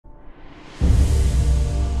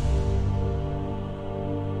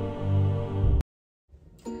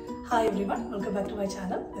Hi everyone, welcome back to my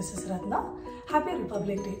channel. This is Ratna. Happy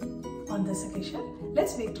Republic Day. On this occasion,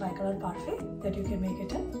 let's make tricolor parfait that you can make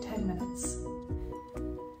it in 10 minutes.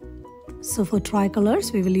 So for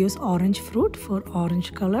tricolors, we will use orange fruit for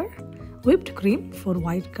orange color, whipped cream for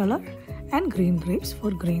white color, and green grapes for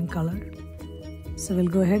green color. So we'll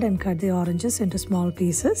go ahead and cut the oranges into small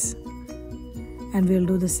pieces. And we'll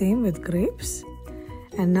do the same with grapes.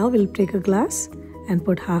 And now we'll take a glass and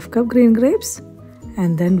put half cup green grapes,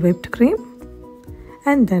 and then whipped cream,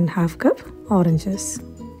 and then half cup oranges.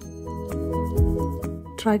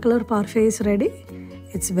 Tricolor parfait is ready.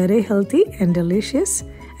 It's very healthy and delicious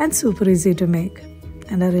and super easy to make.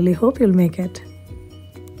 And I really hope you'll make it.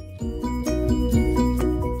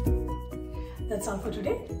 That's all for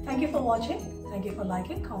today. Thank you for watching. Thank you for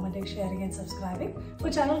liking, commenting, sharing and subscribing. For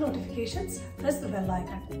channel notifications, press the bell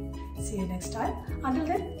icon. See you next time. Until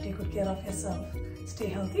then, take good care of yourself. Stay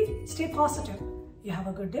healthy, stay positive. You have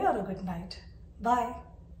a good day or a good night. Bye.